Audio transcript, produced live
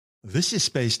This is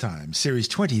SpaceTime, Series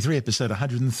 23, Episode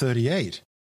 138.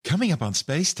 Coming up on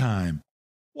SpaceTime,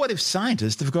 what if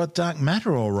scientists have got dark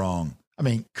matter all wrong?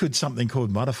 Could something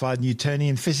called modified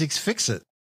Newtonian physics fix it?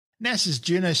 NASA's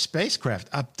Juno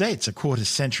spacecraft updates a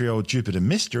quarter-century-old Jupiter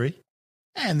mystery.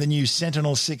 And the new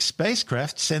Sentinel-6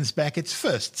 spacecraft sends back its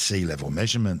first sea level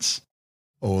measurements.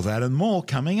 All that and more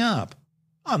coming up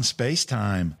on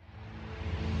SpaceTime.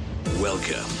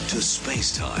 Welcome to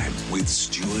SpaceTime with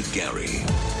Stuart Gary.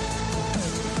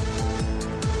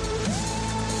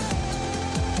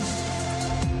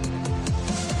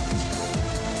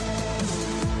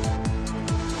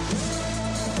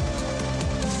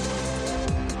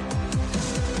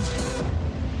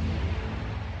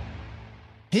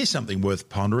 Here's something worth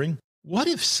pondering. What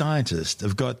if scientists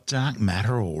have got dark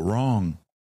matter all wrong?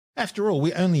 After all,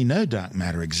 we only know dark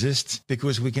matter exists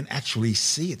because we can actually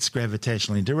see its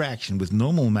gravitational interaction with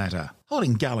normal matter,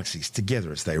 holding galaxies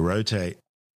together as they rotate.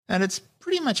 And it's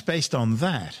pretty much based on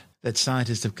that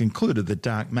scientists have concluded that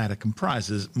dark matter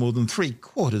comprises more than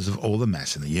 3/4 of all the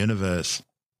mass in the universe.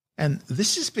 And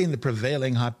this has been the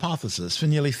prevailing hypothesis for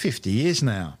nearly 50 years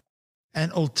now.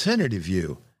 An alternative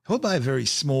view, held by a very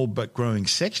small but growing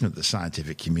section of the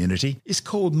scientific community, is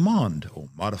called MOND, or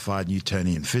Modified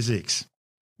Newtonian Physics.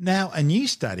 Now, a new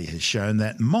study has shown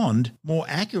that MOND more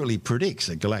accurately predicts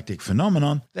a galactic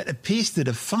phenomenon that appears to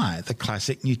defy the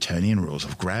classic Newtonian rules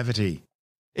of gravity.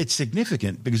 It's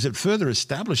significant because it further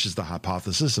establishes the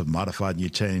hypothesis of modified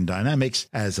Newtonian dynamics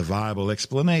as a viable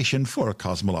explanation for a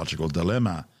cosmological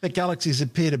dilemma, that galaxies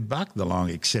appear to buck the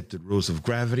long-accepted rules of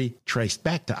gravity traced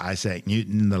back to Isaac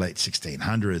Newton in the late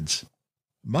 1600s.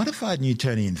 Modified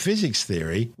Newtonian physics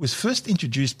theory was first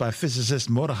introduced by physicist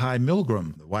Mordechai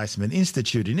Milgram, the Weizmann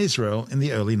Institute in Israel, in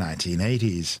the early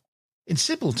 1980s. In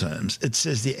simple terms, it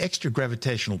says the extra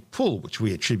gravitational pull which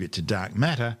we attribute to dark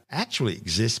matter actually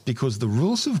exists because the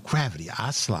rules of gravity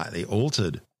are slightly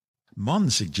altered.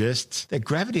 MOND suggests that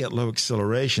gravity at low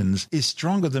accelerations is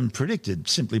stronger than predicted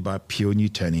simply by pure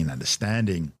Newtonian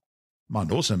understanding.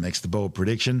 MOND also makes the bold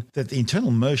prediction that the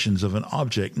internal motions of an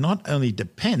object not only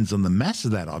depends on the mass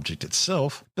of that object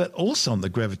itself, but also on the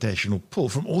gravitational pull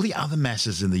from all the other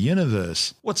masses in the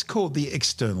universe, what's called the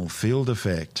external field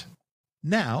effect.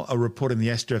 Now, a report in the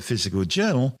Astrophysical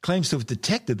Journal claims to have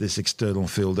detected this external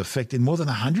field effect in more than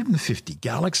 150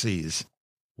 galaxies.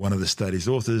 One of the study's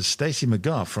authors, Stacey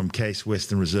McGough from Case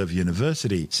Western Reserve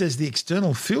University, says the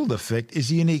external field effect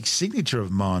is a unique signature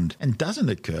of MOND and doesn't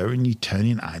occur in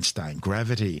Newtonian-Einstein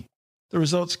gravity. The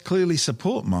results clearly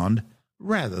support MOND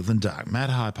rather than dark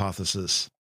matter hypothesis.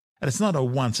 And it's not a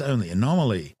once-only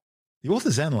anomaly. The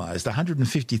authors analysed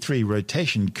 153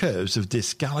 rotation curves of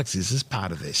disk galaxies as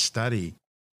part of their study.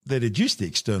 They deduced the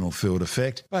external field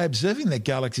effect by observing that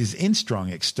galaxies in strong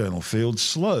external fields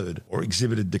slowed or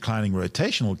exhibited declining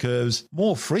rotational curves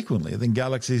more frequently than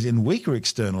galaxies in weaker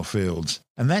external fields,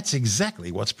 and that's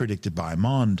exactly what's predicted by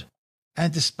MOND.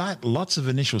 And despite lots of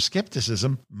initial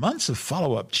skepticism, months of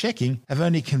follow-up checking have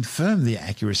only confirmed the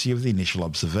accuracy of the initial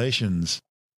observations.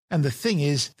 And the thing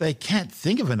is, they can't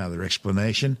think of another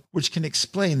explanation which can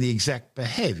explain the exact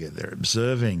behaviour they're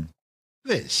observing.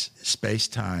 This is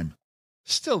SpaceTime.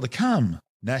 Still to come,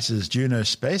 NASA's Juno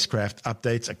spacecraft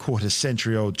updates a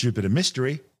quarter-century-old Jupiter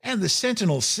mystery, and the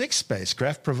Sentinel-6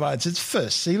 spacecraft provides its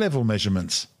first sea level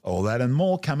measurements. All that and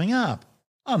more coming up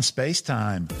on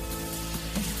SpaceTime.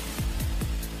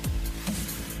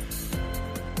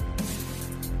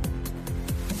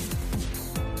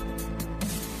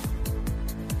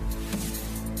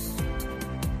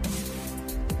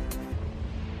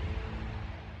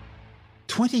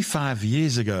 25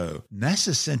 years ago,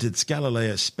 NASA sent its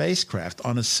Galileo spacecraft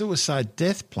on a suicide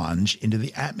death plunge into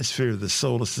the atmosphere of the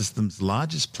solar system's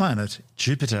largest planet,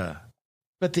 Jupiter.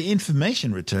 But the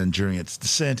information returned during its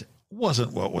descent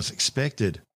wasn't what was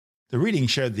expected. The reading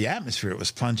showed the atmosphere it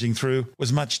was plunging through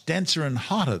was much denser and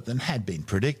hotter than had been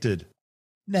predicted.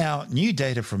 Now, new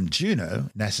data from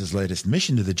Juno, NASA's latest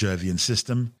mission to the Jovian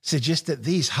system, suggests that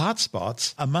these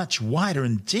hotspots are much wider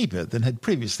and deeper than had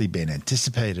previously been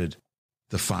anticipated.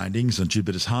 The findings on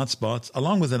Jupiter's hotspots,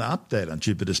 along with an update on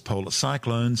Jupiter's polar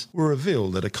cyclones, were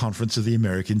revealed at a conference of the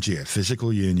American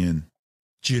Geophysical Union.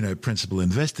 Juno principal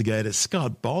investigator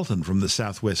Scott Bolton from the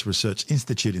Southwest Research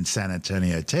Institute in San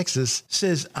Antonio, Texas,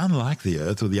 says unlike the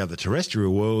Earth or the other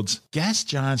terrestrial worlds, gas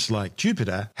giants like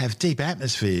Jupiter have deep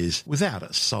atmospheres without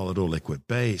a solid or liquid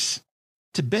base.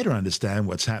 To better understand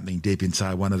what's happening deep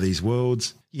inside one of these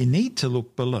worlds, you need to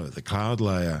look below the cloud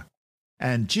layer.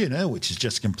 And Juno, which has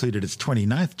just completed its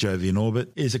 29th Jovian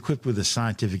orbit, is equipped with a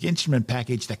scientific instrument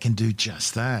package that can do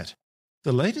just that.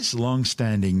 The latest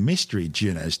long-standing mystery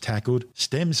Juno's tackled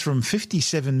stems from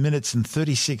 57 minutes and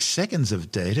 36 seconds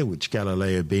of data which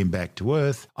Galileo beamed back to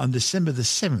Earth on December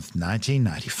 7,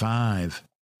 1995.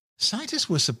 Scientists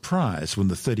were surprised when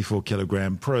the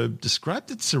 34-kilogram probe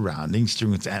described its surroundings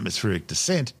during its atmospheric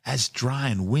descent as dry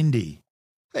and windy.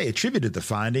 They attributed the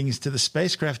findings to the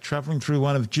spacecraft travelling through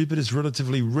one of Jupiter's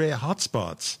relatively rare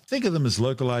hotspots. Think of them as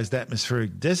localized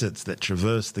atmospheric deserts that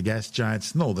traverse the gas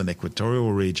giant's northern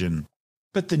equatorial region.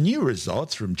 But the new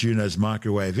results from Juno's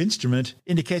microwave instrument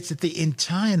indicates that the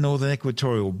entire northern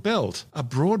equatorial belt, a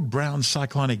broad brown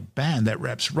cyclonic band that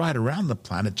wraps right around the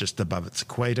planet just above its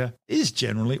equator, is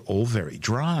generally all very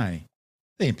dry.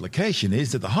 The implication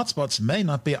is that the hotspots may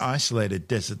not be isolated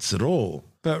deserts at all,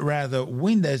 but rather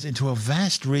windows into a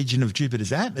vast region of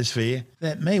Jupiter's atmosphere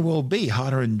that may well be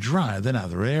hotter and drier than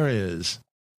other areas.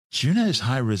 Juno's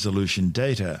high-resolution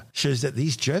data shows that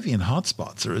these Jovian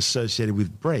hotspots are associated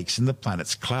with breaks in the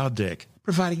planet's cloud deck,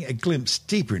 providing a glimpse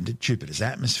deeper into Jupiter's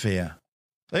atmosphere.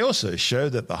 They also show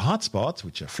that the hotspots,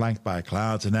 which are flanked by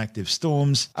clouds and active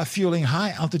storms, are fueling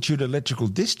high-altitude electrical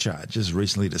discharges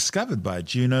recently discovered by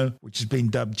Juno, which has been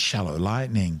dubbed shallow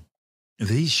lightning.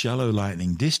 These shallow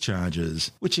lightning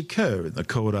discharges, which occur in the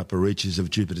cold upper reaches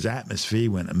of Jupiter's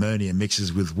atmosphere when ammonia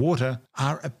mixes with water,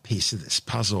 are a piece of this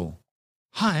puzzle.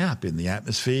 High up in the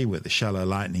atmosphere where the shallow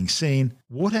lightning's seen,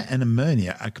 water and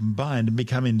ammonia are combined and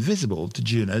become invisible to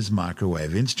Juno's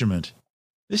microwave instrument.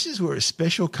 This is where a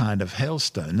special kind of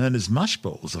hailstone known as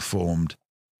mushballs are formed.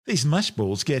 These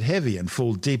mushballs get heavy and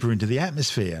fall deeper into the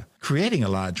atmosphere, creating a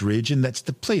large region that's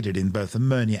depleted in both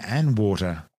ammonia and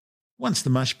water. Once the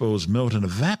mushballs melt and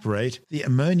evaporate, the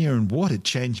ammonia and water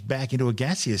change back into a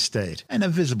gaseous state and are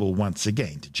visible once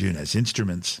again to Juno's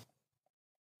instruments.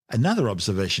 Another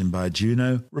observation by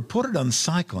Juno reported on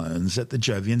cyclones at the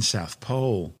Jovian South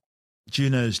Pole.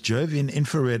 Juno's Jovian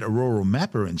Infrared Auroral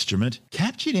Mapper instrument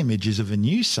captured images of a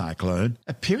new cyclone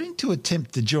appearing to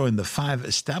attempt to join the 5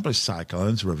 established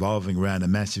cyclones revolving around a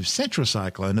massive central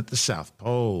cyclone at the South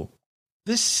Pole.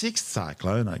 This 6th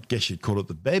cyclone, I guess you'd call it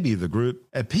the baby of the group,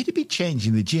 appeared to be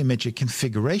changing the geometric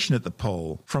configuration at the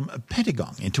pole from a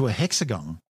pentagon into a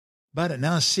hexagon. But it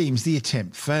now seems the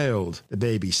attempt failed. The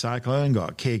baby cyclone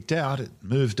got kicked out, it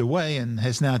moved away and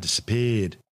has now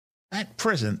disappeared. At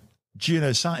present,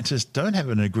 Juno scientists don't have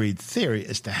an agreed theory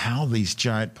as to how these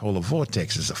giant polar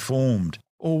vortexes are formed,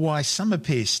 or why some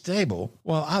appear stable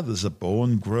while others are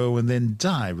born, grow and then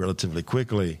die relatively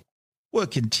quickly.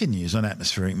 Work continues on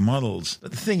atmospheric models,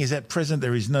 but the thing is at present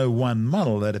there is no one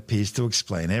model that appears to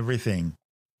explain everything.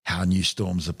 How new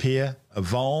storms appear,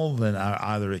 evolve and are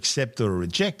either accepted or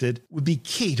rejected would be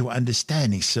key to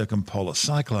understanding circumpolar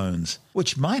cyclones,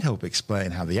 which might help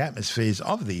explain how the atmospheres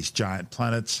of these giant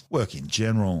planets work in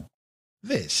general.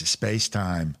 This is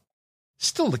SpaceTime.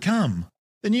 Still to come,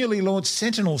 the newly launched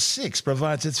Sentinel-6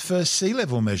 provides its first sea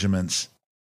level measurements.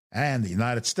 And the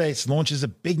United States launches a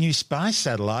big new spy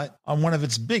satellite on one of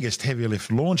its biggest heavy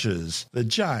lift launches, the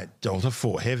giant Delta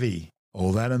IV Heavy.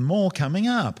 All that and more coming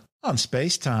up on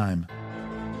SpaceTime.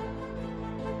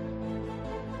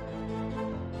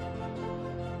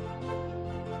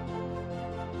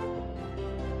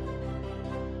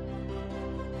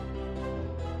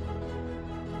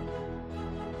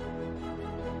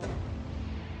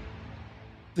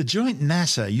 The joint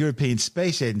NASA-European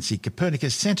Space Agency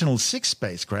Copernicus Sentinel-6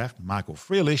 spacecraft, Michael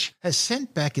Freilish, has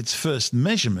sent back its first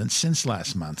measurements since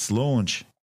last month's launch.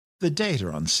 The data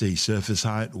on sea surface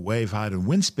height, wave height and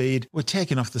wind speed were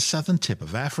taken off the southern tip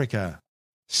of Africa.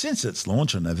 Since its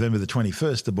launch on November the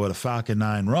 21st aboard a Falcon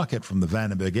 9 rocket from the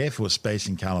Vandenberg Air Force Base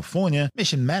in California,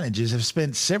 mission managers have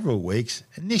spent several weeks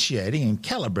initiating and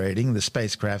calibrating the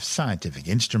spacecraft's scientific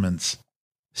instruments.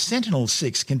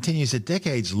 Sentinel-6 continues a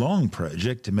decades-long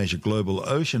project to measure global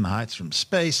ocean heights from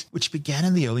space, which began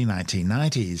in the early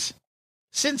 1990s.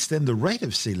 Since then, the rate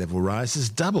of sea level rise has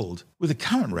doubled, with the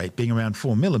current rate being around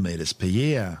 4 millimeters per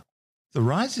year. The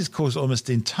rise is caused almost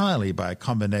entirely by a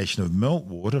combination of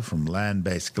meltwater from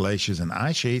land-based glaciers and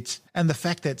ice sheets, and the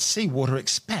fact that seawater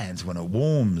expands when it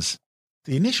warms.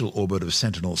 The initial orbit of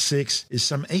Sentinel-6 is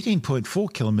some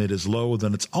 18.4 kilometers lower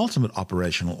than its ultimate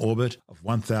operational orbit of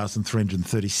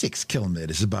 1,336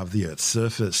 kilometers above the Earth's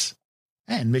surface.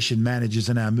 And mission managers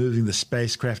are now moving the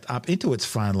spacecraft up into its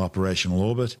final operational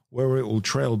orbit, where it will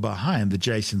trail behind the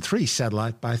Jason 3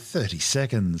 satellite by 30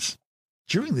 seconds.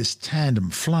 During this tandem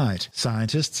flight,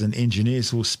 scientists and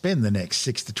engineers will spend the next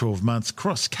 6 to 12 months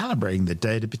cross-calibrating the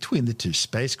data between the two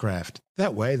spacecraft.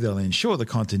 That way they'll ensure the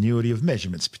continuity of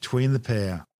measurements between the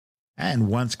pair. And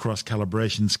once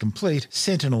cross-calibration is complete,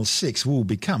 Sentinel-6 will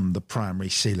become the primary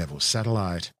sea-level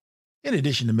satellite. In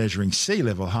addition to measuring sea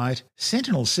level height,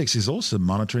 Sentinel-6 is also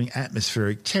monitoring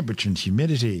atmospheric temperature and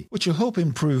humidity, which will help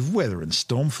improve weather and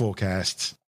storm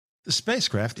forecasts. The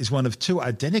spacecraft is one of two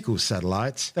identical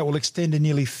satellites that will extend a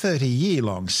nearly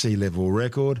 30-year-long sea level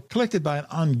record collected by an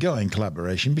ongoing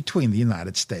collaboration between the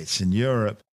United States and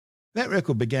Europe. That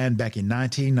record began back in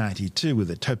 1992 with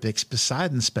the Topex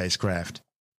Poseidon spacecraft.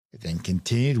 It then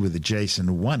continued with the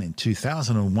Jason 1 in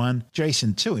 2001,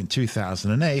 Jason 2 in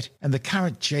 2008, and the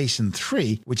current Jason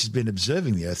 3, which has been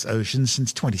observing the Earth's oceans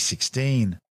since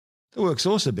 2016. The work's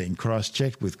also being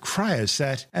cross-checked with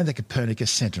Cryosat and the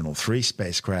Copernicus Sentinel-3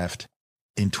 spacecraft.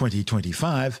 In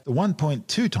 2025, the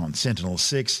 1.2-ton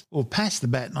Sentinel-6 will pass the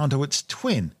baton onto its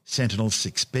twin,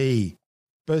 Sentinel-6B.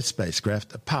 Both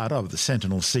spacecraft are part of the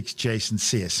Sentinel-6 Jason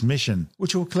CS mission,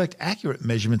 which will collect accurate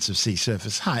measurements of sea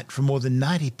surface height from more than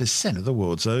 90% of the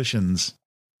world's oceans.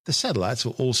 The satellites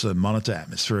will also monitor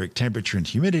atmospheric temperature and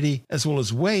humidity, as well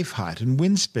as wave height and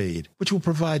wind speed, which will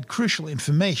provide crucial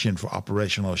information for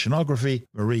operational oceanography,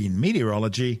 marine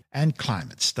meteorology, and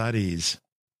climate studies.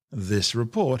 This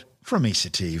report from ESA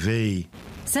TV.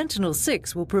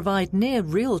 Sentinel-6 will provide near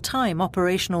real-time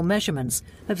operational measurements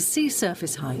of sea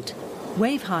surface height,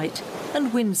 wave height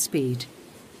and wind speed.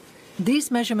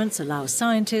 These measurements allow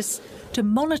scientists to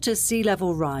monitor sea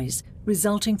level rise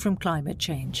resulting from climate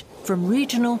change, from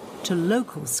regional to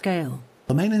local scale.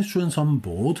 The main instruments on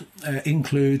board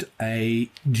include a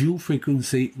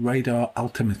dual-frequency radar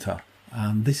altimeter.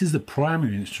 This is the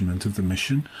primary instrument of the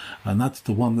mission, and that's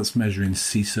the one that's measuring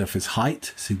sea surface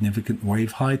height, significant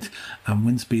wave height, and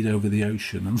wind speed over the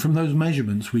ocean. And from those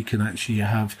measurements, we can actually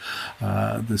have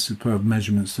the superb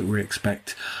measurements that we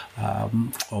expect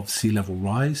of sea level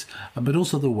rise, but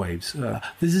also the waves.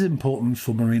 This is important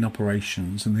for marine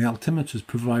operations, and the altimeters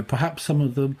provide perhaps some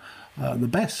of the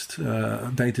best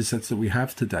data sets that we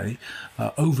have today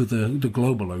over the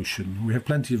global ocean. We have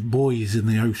plenty of buoys in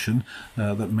the ocean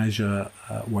that measure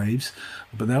waves,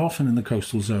 but they're often in the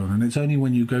coastal zone, and it's only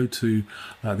when you go to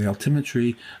the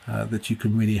altimetry that you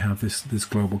can really have this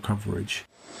global coverage.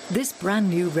 This brand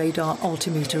new radar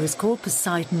altimeter is called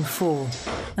Poseidon 4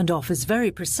 and offers very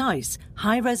precise,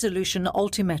 high-resolution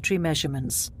altimetry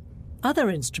measurements. Other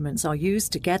instruments are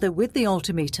used together with the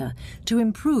altimeter to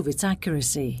improve its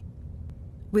accuracy.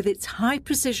 With its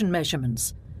high-precision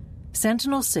measurements,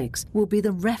 Sentinel-6 will be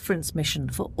the reference mission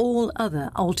for all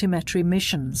other altimetry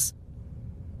missions.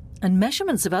 And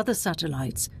measurements of other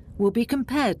satellites will be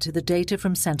compared to the data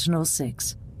from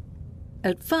Sentinel-6.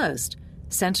 At first,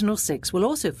 Sentinel-6 will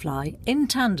also fly in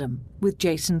tandem with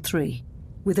Jason 3,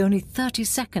 with only 30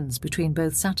 seconds between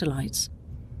both satellites.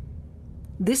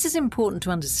 This is important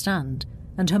to understand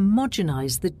and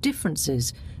homogenize the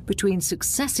differences between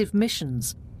successive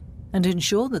missions and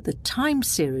ensure that the time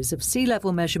series of sea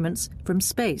level measurements from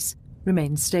space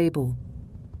remains stable.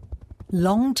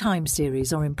 Long time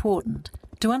series are important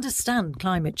to understand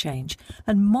climate change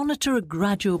and monitor a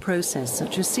gradual process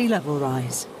such as sea level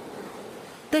rise.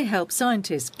 They help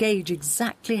scientists gauge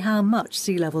exactly how much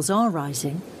sea levels are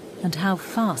rising and how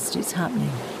fast it's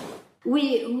happening.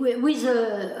 With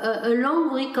a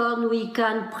long record, we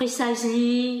can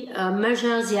precisely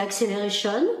measure the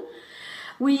acceleration.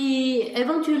 We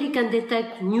eventually can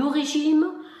detect new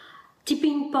regime,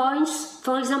 tipping points.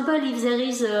 For example, if there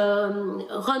is a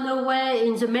runaway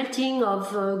in the melting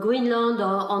of Greenland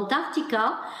or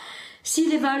Antarctica,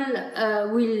 sea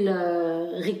level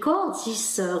will record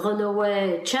this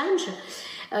runaway change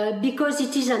because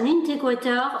it is an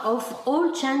integrator of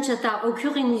all changes that are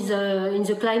occurring in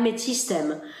the climate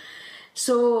system.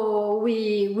 So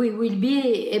we will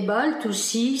be able to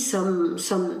see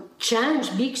some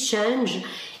change, big change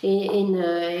in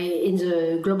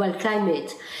the global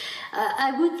climate.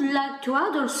 I would like to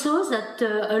add also that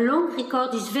a long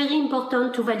record is very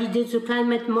important to validate the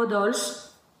climate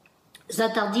models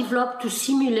that are developed to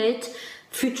simulate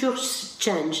future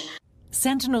change.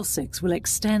 Sentinel-6 will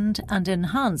extend and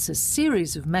enhance a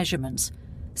series of measurements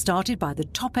started by the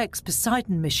Topex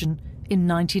Poseidon mission in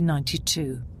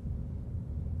 1992.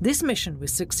 This mission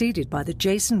was succeeded by the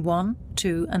Jason 1,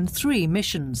 2 and 3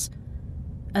 missions.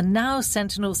 And now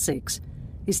Sentinel-6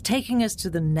 is taking us to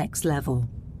the next level.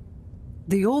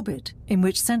 The orbit in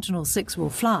which Sentinel-6 will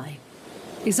fly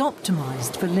is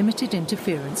optimized for limited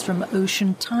interference from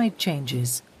ocean tide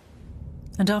changes.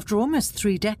 And after almost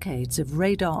 3 decades of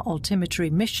radar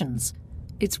altimetry missions,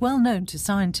 it's well known to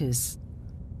scientists.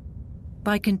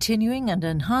 By continuing and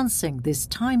enhancing this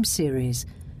time series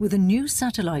with a new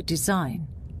satellite design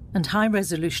and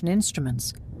high-resolution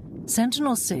instruments,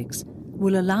 Sentinel-6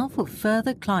 will allow for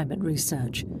further climate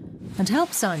research and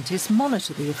help scientists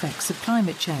monitor the effects of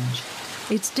climate change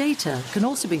Its data can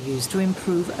also be used to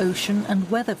improve ocean and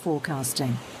weather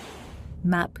forecasting,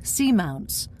 map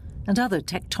seamounts and other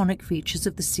tectonic features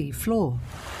of the sea floor,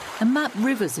 and map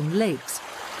rivers and lakes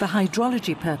for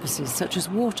hydrology purposes such as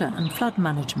water and flood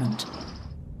management.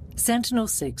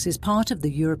 Sentinel-6 is part of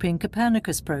the European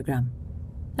Copernicus program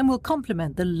and will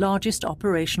complement the largest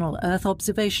operational Earth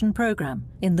observation program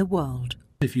in the world.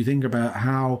 If you think about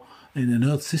how, in an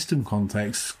Earth system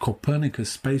context,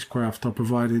 Copernicus spacecraft are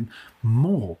providing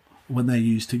more when they're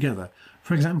used together.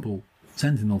 For example,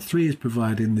 Sentinel-3 is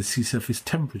providing the sea surface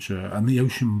temperature and the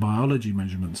ocean biology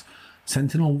measurements.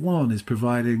 Sentinel-1 is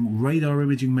providing radar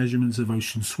imaging measurements of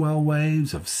ocean swell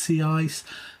waves, of sea ice.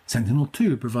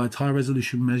 Sentinel-2 provides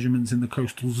high-resolution measurements in the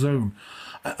coastal zone.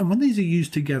 And when these are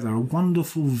used together, a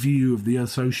wonderful view of the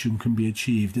Earth's ocean can be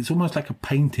achieved. It's almost like a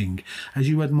painting. As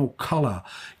you add more colour,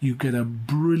 you get a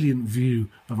brilliant view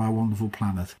of our wonderful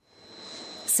planet.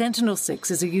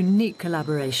 Sentinel-6 is a unique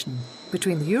collaboration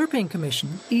between the European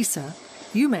Commission, ESA,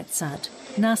 EUMETSAT,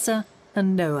 NASA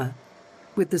and NOAA,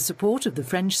 with the support of the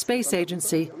French space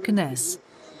agency, CNES.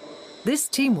 This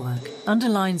teamwork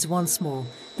underlines once more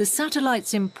the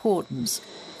satellite's importance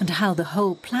and how the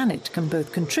whole planet can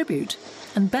both contribute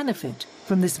and benefit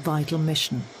from this vital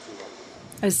mission.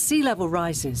 As sea level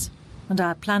rises and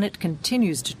our planet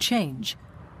continues to change,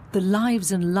 the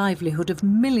lives and livelihood of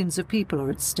millions of people are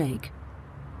at stake.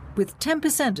 With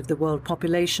 10% of the world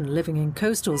population living in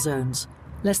coastal zones,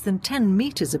 less than 10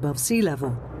 meters above sea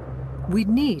level, we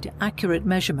need accurate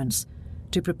measurements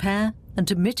to prepare and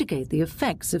to mitigate the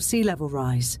effects of sea level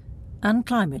rise and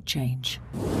climate change.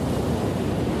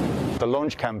 The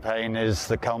launch campaign is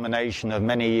the culmination of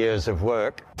many years of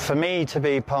work. For me to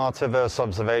be part of Earth's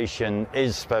observation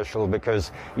is special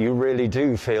because you really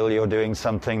do feel you're doing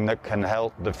something that can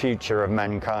help the future of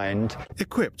mankind.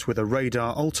 Equipped with a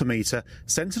radar altimeter,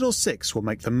 Sentinel-6 will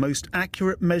make the most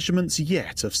accurate measurements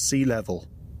yet of sea level.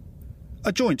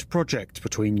 A joint project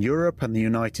between Europe and the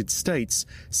United States,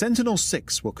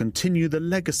 Sentinel-6 will continue the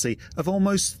legacy of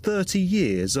almost 30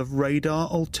 years of radar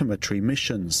altimetry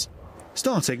missions,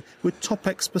 starting with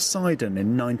Topex Poseidon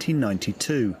in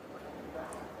 1992,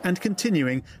 and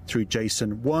continuing through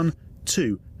Jason 1,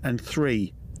 2 and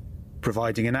 3,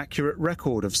 providing an accurate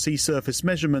record of sea surface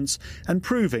measurements and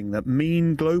proving that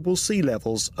mean global sea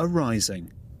levels are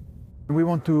rising. We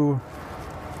want to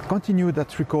continue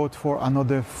that record for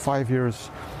another 5 years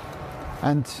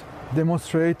and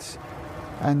demonstrate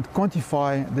and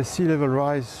quantify the sea level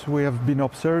rise we have been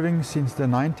observing since the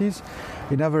 90s,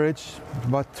 in average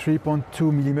about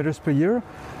 3.2 millimeters per year,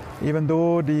 even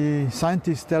though the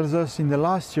scientists tells us in the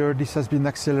last year this has been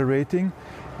accelerating,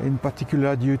 in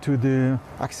particular due to the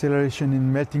acceleration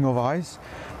in melting of ice.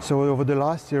 So over the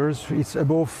last years it's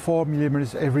above 4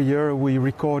 millimeters every year we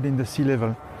record in the sea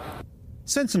level.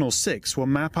 Sentinel-6 will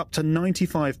map up to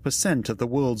 95% of the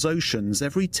world's oceans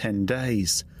every 10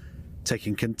 days.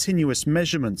 Taking continuous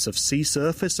measurements of sea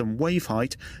surface and wave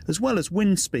height, as well as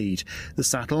wind speed, the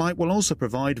satellite will also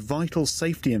provide vital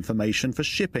safety information for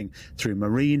shipping through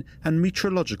marine and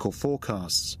meteorological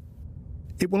forecasts.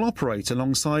 It will operate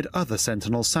alongside other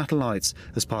Sentinel satellites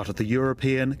as part of the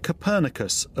European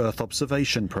Copernicus Earth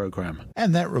Observation Program.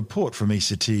 And that report from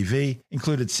ESA TV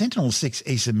included Sentinel-6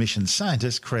 ESA mission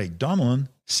scientist Craig Donnellan,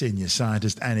 senior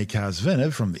scientist Annie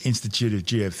Karsvinov from the Institute of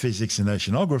Geophysics and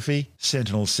Oceanography,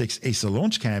 Sentinel-6 ESA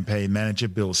launch campaign manager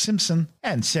Bill Simpson,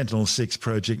 and Sentinel-6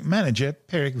 project manager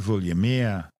Perik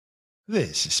Vuljamir.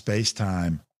 This is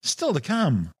SpaceTime. Still to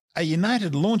come. A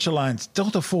United Launch Alliance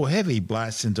Delta IV Heavy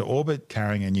blasts into orbit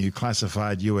carrying a new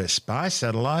classified US spy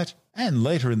satellite. And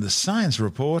later in the science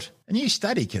report, a new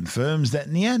study confirms that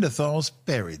Neanderthals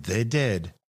buried their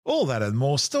dead. All that and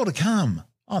more still to come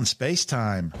on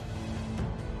SpaceTime.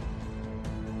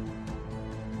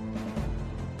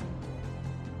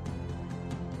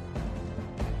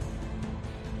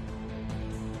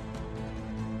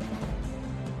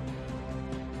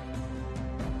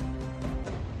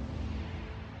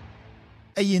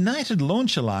 A United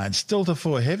Launch Alliance Delta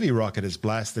IV Heavy rocket is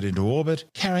blasted into orbit,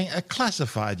 carrying a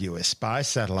classified US spy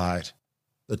satellite.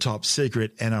 The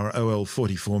top-secret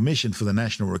NROL-44 mission for the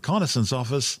National Reconnaissance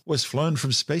Office was flown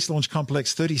from Space Launch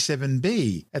Complex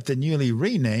 37B at the newly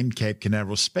renamed Cape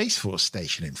Canaveral Space Force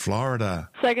Station in Florida.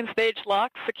 Second stage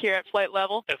locks secure at flight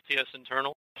level. FTS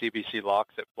internal. CBC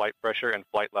locks at flight pressure and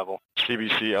flight level.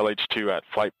 CBC LH2 at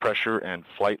flight pressure and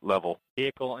flight level.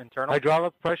 Vehicle internal.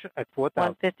 Hydraulic pressure at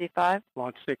 4,000. 155.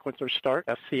 Launch sequencer start.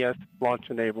 FCS launch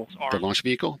enabled. The launch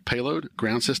vehicle, payload,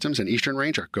 ground systems, and Eastern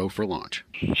Range are go for launch.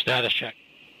 Status check.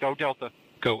 Go Delta.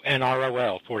 Go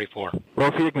NROL 44.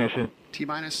 Roll for ignition.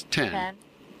 T-minus 10,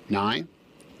 9,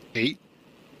 8,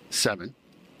 7,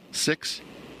 6,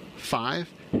 5,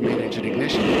 main engine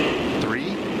ignition,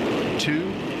 3,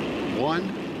 2,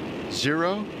 1,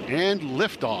 0, and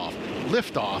liftoff.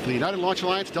 Liftoff, the United Launch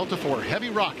Alliance Delta IV Heavy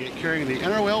rocket carrying the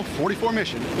NROL-44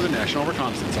 mission for the National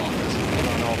Reconnaissance Office.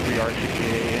 On all three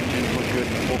RCCA engines look good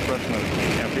in the full thrust mode.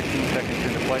 Now 15 seconds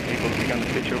into flight, vehicle's begun the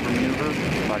pitch over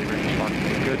maneuver. Body rate response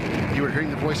is good. You are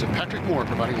hearing the voice of Patrick Moore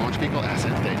providing launch vehicle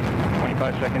ascent data.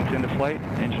 25 seconds into flight,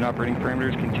 engine operating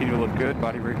parameters continue to look good.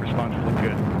 Body rate responses look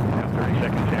good. Now 30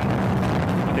 seconds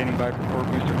in. Standing by for core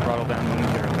booster throttle down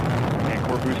momentarily. And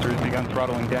core booster has begun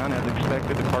throttling down as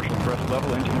expected. The partial thrust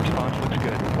level engine response looks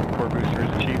good. Core booster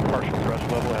has achieved partial thrust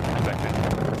level as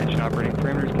expected. Engine operating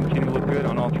parameters continue to look good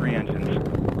on all three engines.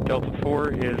 Delta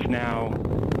IV is now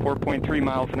 4.3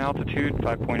 miles in altitude,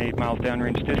 5.8 miles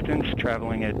downrange distance,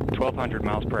 traveling at 1,200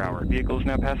 miles per hour. Vehicle is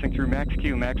now passing through max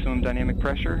Q, maximum dynamic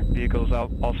pressure. Vehicle is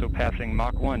also passing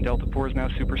Mach 1. Delta IV is now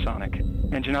supersonic.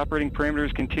 Engine operating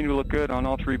parameters continue to look good on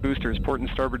all three boosters, port and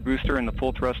starboard booster in the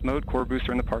full thrust mode, core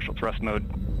booster in the partial thrust mode.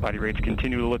 Body rates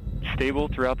continue to look stable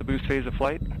throughout the boost phase of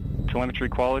flight. Telemetry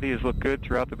quality has looked good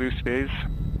throughout the boost phase.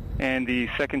 And the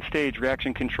second stage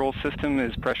reaction control system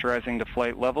is pressurizing to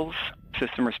flight levels.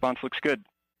 System response looks good.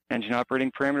 Engine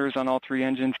operating parameters on all three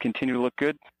engines continue to look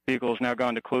good. Vehicle has now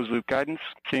gone to closed loop guidance.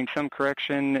 Seeing some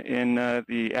correction in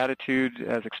the attitude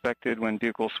as expected when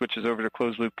vehicle switches over to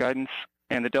closed loop guidance.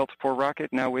 And the Delta IV rocket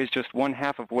now weighs just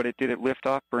 1/2 of what it did at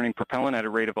liftoff, burning propellant at a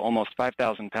rate of almost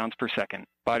 5,000 pounds per second.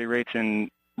 Body rates in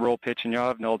roll, pitch, and yaw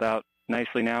have nulled out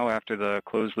nicely now after the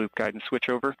closed loop guidance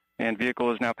switchover. And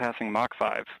vehicle is now passing Mach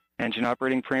 5. Engine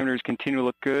operating parameters continue to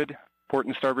look good. Port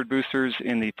and starboard boosters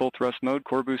in the full thrust mode,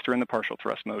 core booster in the partial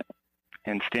thrust mode.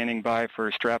 And standing by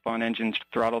for strap-on engines to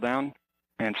throttle down.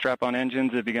 And strap-on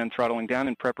engines have begun throttling down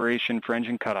in preparation for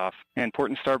engine cutoff. And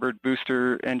port and starboard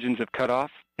booster engines have cut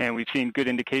off, and we've seen good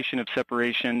indication of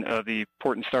separation of the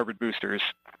port and starboard boosters.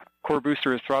 Core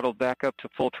booster is throttled back up to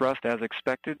full thrust as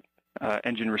expected.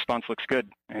 Engine response looks good.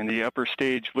 And the upper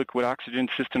stage liquid oxygen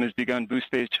system has begun boost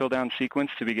phase chill down sequence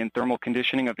to begin thermal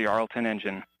conditioning of the RL-10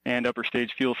 engine. And upper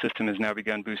stage fuel system has now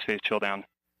begun boost phase chill down.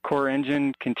 Core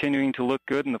engine continuing to look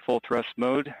good in the full thrust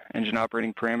mode. Engine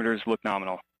operating parameters look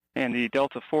nominal. And the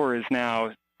Delta IV is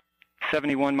now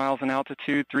 71 miles in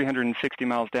altitude, 360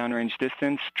 miles downrange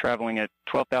distance, traveling at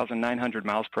 12,900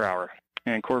 miles per hour.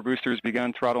 And core booster has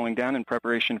begun throttling down in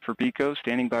preparation for BECO,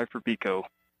 standing by for BECO.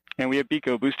 And we have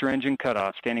BECO booster engine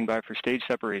cutoff, standing by for stage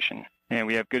separation. And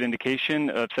we have good indication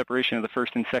of separation of the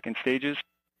first and second stages.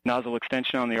 Nozzle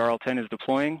extension on the RL-10 is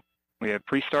deploying. We have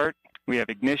pre-start, we have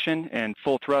ignition, and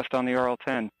full thrust on the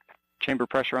RL-10. Chamber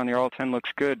pressure on the RL-10 looks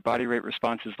good. Body rate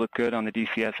responses look good on the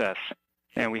DCSS.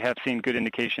 And we have seen good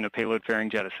indication of payload fairing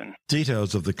jettison.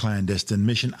 Details of the clandestine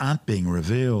mission aren't being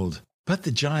revealed, but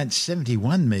the giant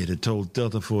 71-metre-tall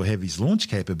Delta IV Heavy's launch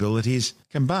capabilities,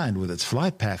 combined with its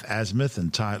flight path azimuth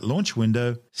and tight launch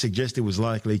window, suggest it was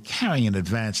likely carrying an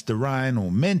advanced Orion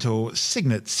or Mentor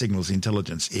Signet signals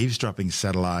intelligence eavesdropping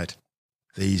satellite.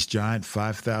 These giant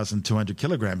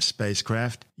 5,200-kilogram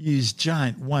spacecraft use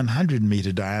giant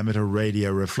 100-metre diameter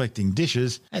radio reflecting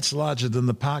dishes that's larger than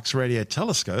the Parkes Radio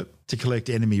Telescope to collect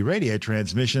enemy radio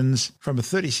transmissions from a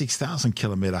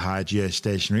 36,000-kilometre high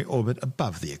geostationary orbit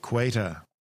above the equator.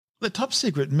 The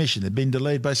top-secret mission had been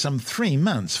delayed by some 3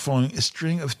 months following a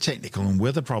string of technical and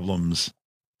weather problems.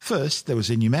 First, there was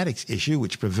a pneumatics issue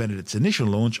which prevented its initial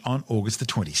launch on August the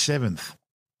 27th.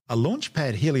 A launch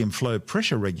pad helium flow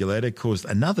pressure regulator caused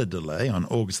another delay on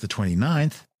August the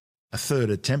 29th. A third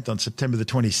attempt on September the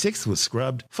 26th was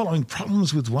scrubbed following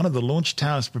problems with one of the launch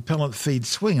tower's propellant feed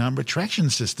swing arm retraction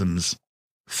systems.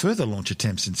 Further launch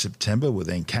attempts in September were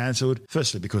then cancelled,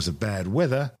 firstly because of bad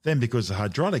weather, then because of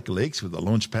hydraulic leaks with the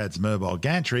launch pad's mobile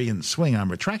gantry and swing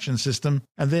arm retraction system,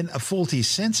 and then a faulty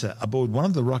sensor aboard one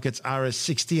of the rocket's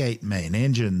RS-68 main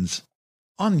engines.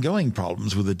 Ongoing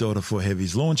problems with the Delta IV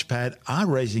Heavy's launch pad are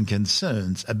raising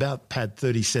concerns about Pad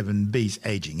 37B's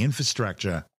aging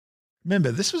infrastructure.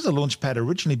 Remember, this was a launch pad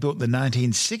originally built in the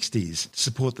 1960s to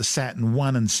support the Saturn I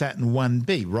and Saturn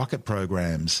 1B rocket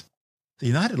programs. The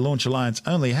United Launch Alliance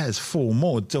only has 4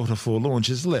 more Delta IV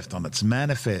launches left on its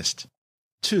manifest.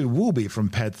 2 will be from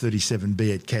Pad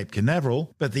 37B at Cape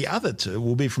Canaveral, but the other 2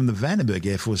 will be from the Vandenberg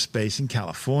Air Force Base in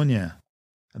California.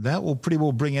 And that will pretty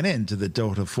well bring an end to the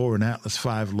Delta IV and Atlas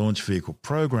V launch vehicle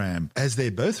program, as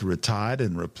they're both retired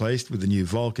and replaced with the new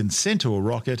Vulcan Centaur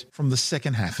rocket from the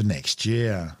second half of next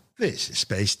year. This is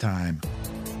SpaceTime.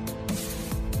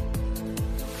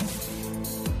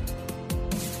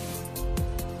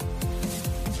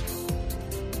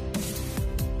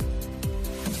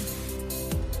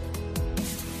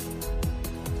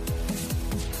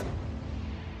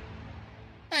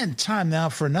 And time now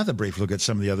for another brief look at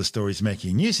some of the other stories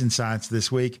making news in science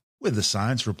this week with the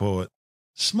Science Report.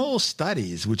 Small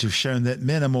studies which have shown that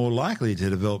men are more likely to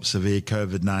develop severe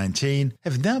COVID-19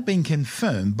 have now been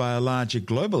confirmed by a larger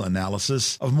global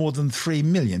analysis of more than 3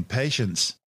 million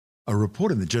patients. A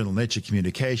report in the journal Nature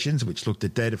Communications, which looked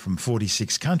at data from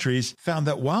 46 countries, found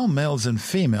that while males and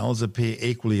females appear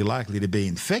equally likely to be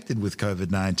infected with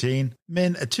COVID-19,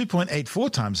 men are 2.84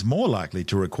 times more likely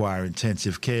to require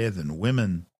intensive care than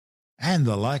women. And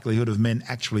the likelihood of men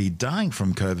actually dying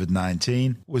from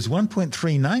COVID-19 was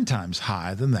 1.39 times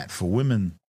higher than that for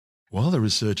women. While the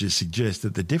researchers suggest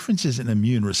that the differences in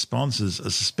immune responses are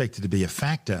suspected to be a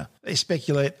factor, they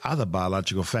speculate other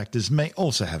biological factors may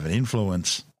also have an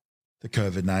influence. The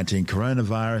COVID-19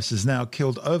 coronavirus has now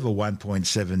killed over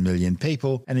 1.7 million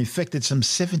people and infected some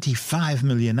 75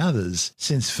 million others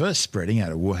since first spreading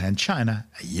out of Wuhan, China,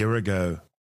 a year ago.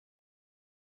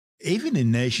 Even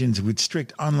in nations with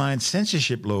strict online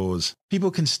censorship laws, people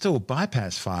can still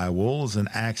bypass firewalls and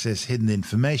access hidden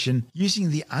information using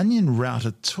the Onion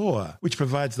router Tor, which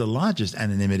provides the largest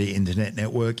anonymity internet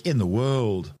network in the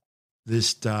world.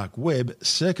 This dark web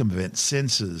circumvents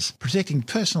censors, protecting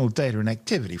personal data and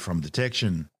activity from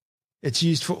detection. It's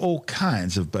used for all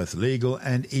kinds of both legal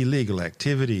and illegal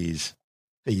activities.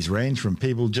 These range from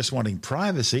people just wanting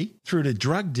privacy through to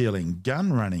drug dealing,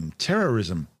 gun running,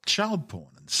 terrorism, child porn,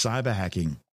 and cyber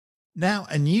hacking. Now,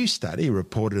 a new study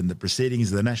reported in the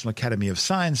Proceedings of the National Academy of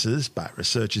Sciences by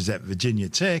researchers at Virginia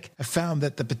Tech have found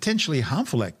that the potentially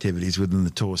harmful activities within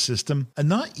the Tor system are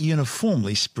not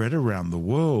uniformly spread around the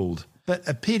world, but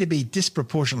appear to be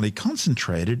disproportionately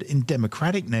concentrated in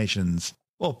democratic nations,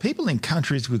 while people in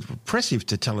countries with repressive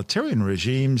totalitarian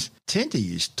regimes tend to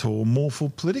use Tor more for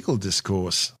political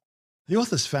discourse. The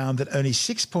authors found that only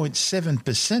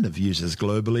 6.7% of users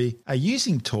globally are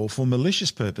using Tor for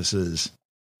malicious purposes.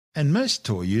 And most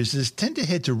Tor users tend to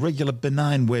head to regular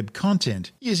benign web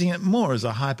content, using it more as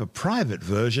a hyper-private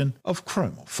version of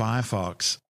Chrome or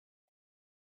Firefox.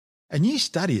 A new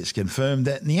study has confirmed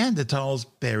that Neanderthals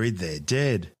buried their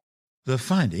dead. The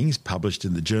findings, published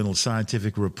in the journal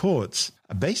Scientific Reports,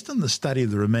 are based on the study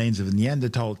of the remains of a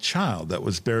Neanderthal child that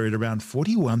was buried around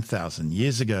 41,000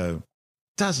 years ago.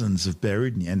 Dozens of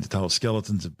buried Neanderthal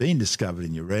skeletons have been discovered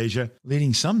in Eurasia,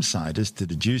 leading some scientists to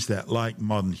deduce that, like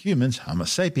modern humans, Homo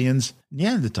sapiens,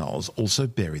 Neanderthals also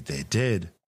buried their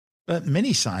dead. But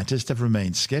many scientists have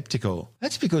remained skeptical.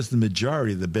 That's because the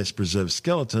majority of the best preserved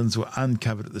skeletons were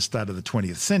uncovered at the start of the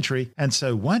 20th century and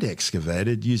so weren't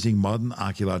excavated using modern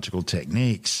archaeological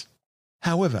techniques.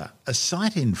 However, a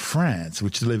site in France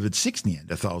which delivered 6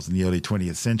 Neanderthals in the early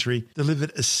 20th century delivered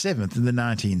a 7th in the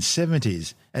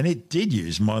 1970s, and it did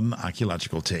use modern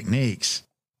archaeological techniques.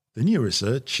 The new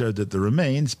research showed that the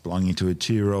remains, belonging to a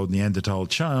 2-year-old Neanderthal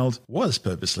child, was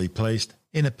purposely placed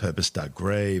in a purpose-dug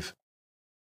grave.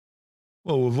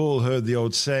 Well, we've all heard the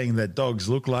old saying that dogs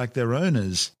look like their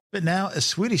owners, but now a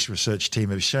Swedish research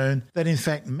team have shown that in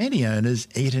fact many owners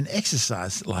eat and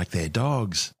exercise like their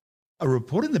dogs. A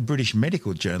report in the British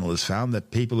Medical Journal has found that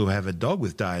people who have a dog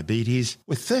with diabetes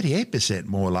were 38%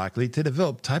 more likely to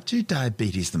develop type 2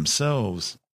 diabetes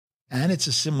themselves. And it's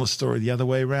a similar story the other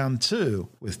way around too,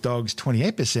 with dogs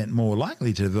 28% more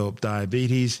likely to develop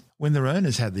diabetes when their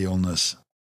owners had the illness.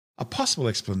 A possible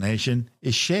explanation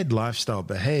is shared lifestyle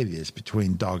behaviours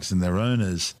between dogs and their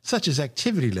owners, such as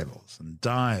activity levels and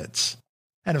diets.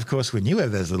 And of course, when you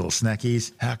have those little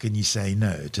snackies, how can you say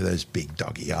no to those big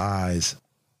doggy eyes?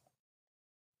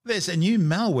 There's a new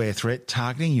malware threat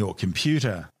targeting your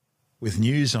computer. With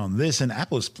news on this and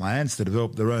Apple's plans to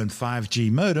develop their own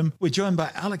 5G modem, we're joined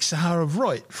by Alex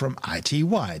Zaharov-Roit from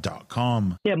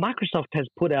ITY.com. Yeah, Microsoft has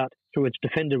put out through its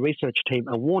Defender research team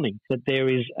a warning that there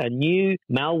is a new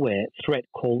malware threat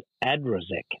called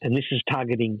AdRosec, and this is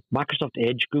targeting Microsoft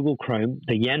Edge, Google Chrome,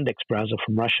 the Yandex browser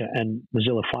from Russia, and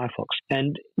Mozilla Firefox.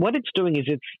 And what it's doing is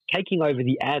it's taking over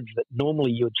the ads that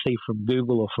normally you would see from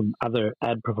Google or from other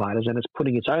ad providers, and it's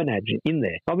putting its own ads in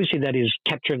there. Obviously, that is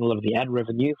capturing a lot of the ad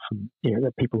revenue from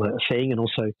that people are seeing, and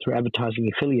also through advertising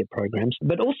affiliate programs.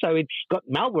 But also, it's got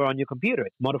malware on your computer.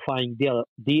 It's modifying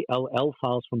DLL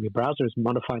files from your browser. It's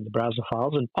modifying the browser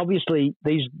files, and obviously,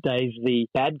 these days the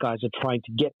bad guys are trying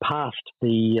to get past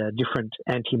the different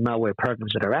anti-malware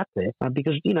programs that are out there,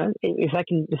 because if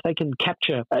they can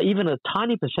capture even a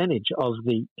tiny percentage of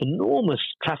the enormous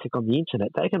traffic on the internet,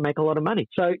 they can make a lot of money.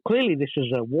 So clearly, this is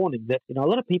a warning that a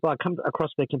lot of people, I come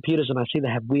across their computers and I see they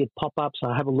have weird pop-ups.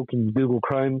 I have a look in Google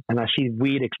Chrome and I see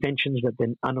weird extensions that they're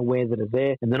unaware that are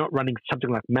there, and they're not running something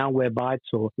like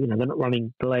Malwarebytes, or they're not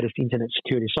running the latest internet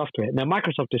security software. Now,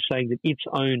 Microsoft is saying that its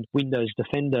own Windows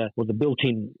Defender or the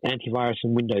built-in antivirus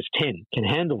in Windows 10 can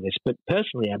handle this. But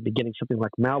personally, I'd be getting something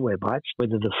like Malwarebytes,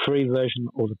 whether the free version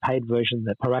or the paid version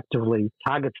that proactively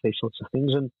targets these sorts of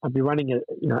things. And I'd be running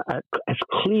as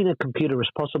clean a computer as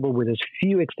possible with as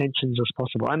few extensions as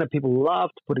possible. I know people love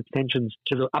to put extensions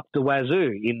up the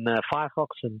wazoo in Firefox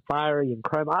and Fiery and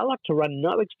Chrome. I like to run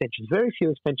no extensions, very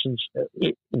few extensions,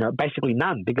 basically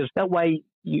none, because that way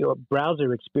your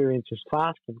browser experience is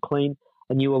fast and clean,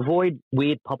 and you avoid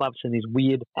weird pop-ups and these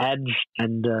weird ads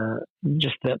and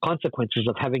just the consequences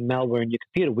of having malware in your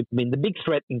computer. I mean, the big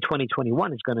threat in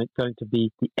 2021 is going to be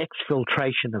the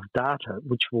exfiltration of data,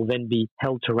 which will then be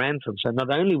held to ransom. So not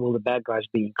only will the bad guys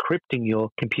be encrypting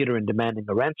your computer and demanding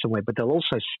a ransomware, but they'll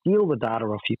also steal the data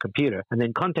off your computer and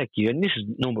then contact you. And this is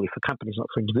normally for companies, not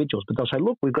for individuals. But they'll say,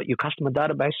 look, we've got your customer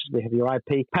databases, we have your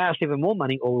IP, pay us even more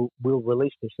money or we'll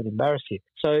release this and embarrass you.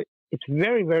 So it's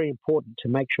very, very important to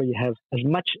make sure you have as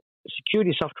much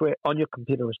security software on your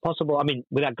computer as possible. I mean,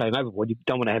 without going overboard, you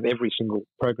don't want to have every single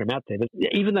program out there. But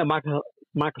even though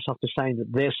Microsoft is saying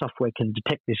that their software can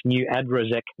detect this new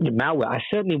AdRosec malware, I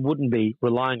certainly wouldn't be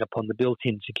relying upon the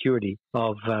built-in security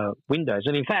of Windows.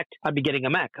 And in fact, I'd be getting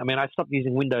a Mac. I mean, I stopped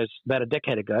using Windows about a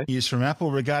decade ago. News from Apple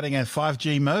regarding a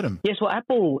 5G modem. Yes, well,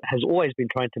 Apple has always been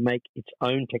trying to make its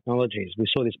own technologies. We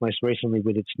saw this most recently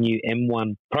with its new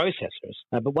M1 processors.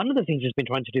 But one of the things it's been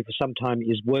trying to do for some time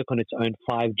is work on its own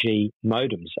 5G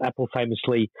modems. Apple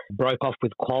famously broke off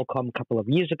with Qualcomm a couple of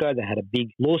years ago. They had a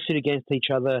big lawsuit against each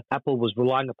other. Apple was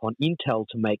relying upon Intel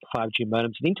to make 5G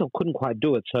modems, and Intel couldn't quite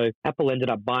do it. So Apple ended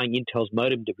up buying Intel's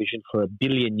modem division for $1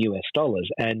 billion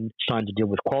and signed a deal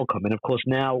with Qualcomm. And of course,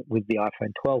 now with the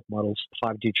iPhone 12 models, the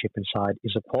 5G chip inside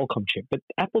is a Qualcomm chip. But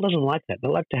Apple doesn't like that. They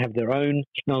like to have their own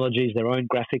technologies, their own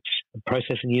graphics,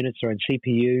 processing units, their own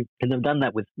CPU, and they've done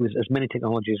that with as many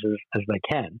technologies as they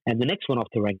can. And the next one off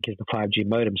the rank is the 5G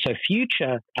modem. So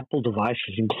future Apple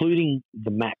devices, including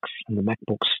the Macs and the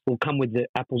MacBooks, will come with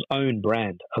Apple's own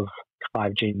brand of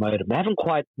 5G modem. They haven't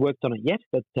quite worked on it yet,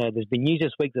 but there's been news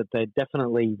this week that they're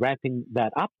definitely ramping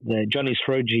that up. Johnny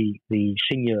Sroji, the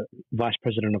senior vice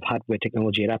president of hardware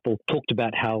technology at Apple, talked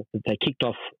about how they kicked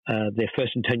off their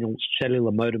first internal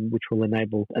cellular modem, which will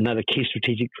enable another key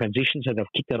strategic transition. So they've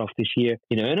kicked that off this year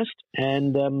in earnest,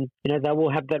 and they will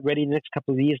have that ready in the next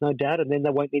couple of years, no doubt. And then they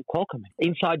won't need Qualcomm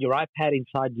inside your iPad,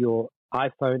 inside your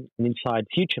iPhone, and inside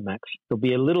future Macs. There'll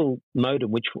be a little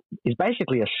modem which is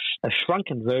basically a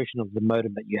shrunken version of the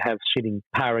modem that you have sitting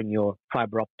powering your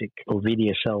fiber optic or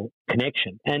VDSL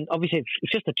connection. And obviously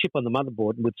it's just a chip on the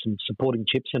motherboard with some supporting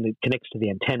chips, and it connects to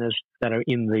the antennas that are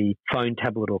in the phone,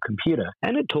 tablet or computer,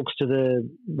 and it talks to the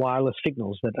wireless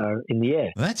signals that are in the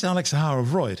air. That's Alex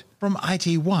Hara-Voigt from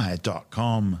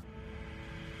ITWire.com.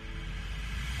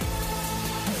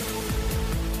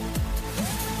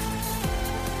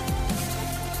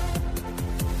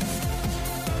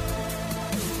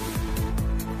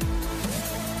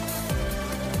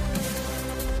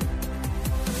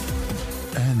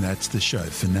 And that's the show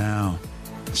for now.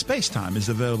 SpaceTime is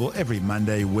available every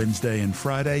Monday, Wednesday and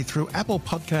Friday through Apple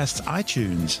Podcasts,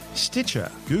 iTunes, Stitcher,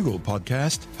 Google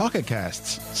Podcast, Pocket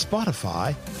Casts,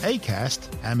 Spotify, Acast,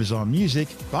 Amazon Music,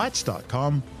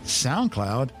 Bytes.com,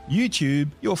 SoundCloud, YouTube,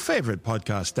 your favorite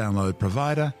podcast download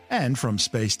provider, and from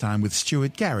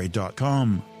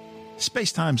SpaceTimeWithStuartGarry.com.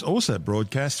 SpaceTime's also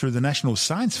broadcast through the National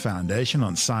Science Foundation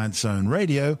on Science Zone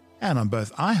Radio and on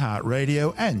both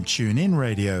iHeartRadio and TuneIn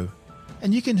Radio.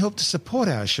 And you can help to support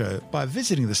our show by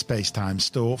visiting the SpaceTime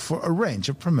store for a range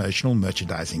of promotional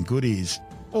merchandising goodies,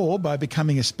 or by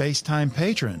becoming a SpaceTime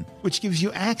patron, which gives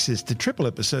you access to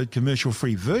triple-episode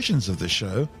commercial-free versions of the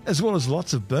show, as well as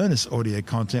lots of bonus audio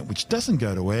content which doesn't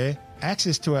go to air,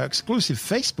 access to our exclusive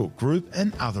Facebook group,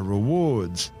 and other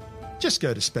rewards. Just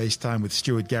go to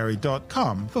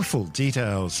SpaceTimeWithStuartGarry.com for full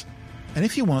details. And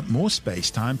if you want more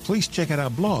SpaceTime, please check out our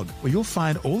blog, where you'll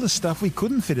find all the stuff we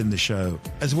couldn't fit in the show,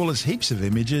 as well as heaps of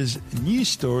images, news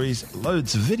stories,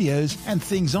 loads of videos, and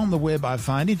things on the web I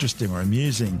find interesting or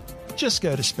amusing. Just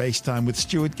go to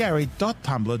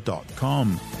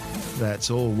SpaceTimeWithStuartGarry.tumblr.com. That's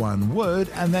all one word,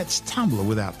 and that's Tumblr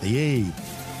without the E.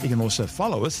 You can also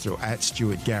follow us through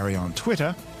 @StuartGarry on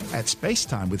Twitter,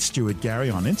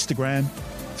 @SpaceTimeWithStuartGarry on Instagram,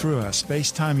 through our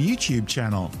SpaceTime YouTube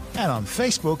channel, and on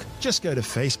Facebook, just go to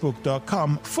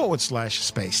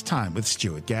facebook.com/SpaceTime with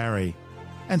Stuart Gary.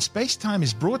 And SpaceTime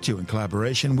is brought to you in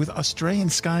collaboration with Australian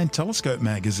Sky and Telescope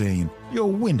magazine,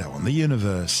 your window on the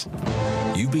universe.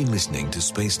 You've been listening to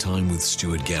SpaceTime with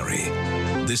Stuart Gary.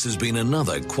 This has been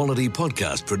another quality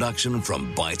podcast production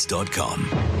from Bytes.com.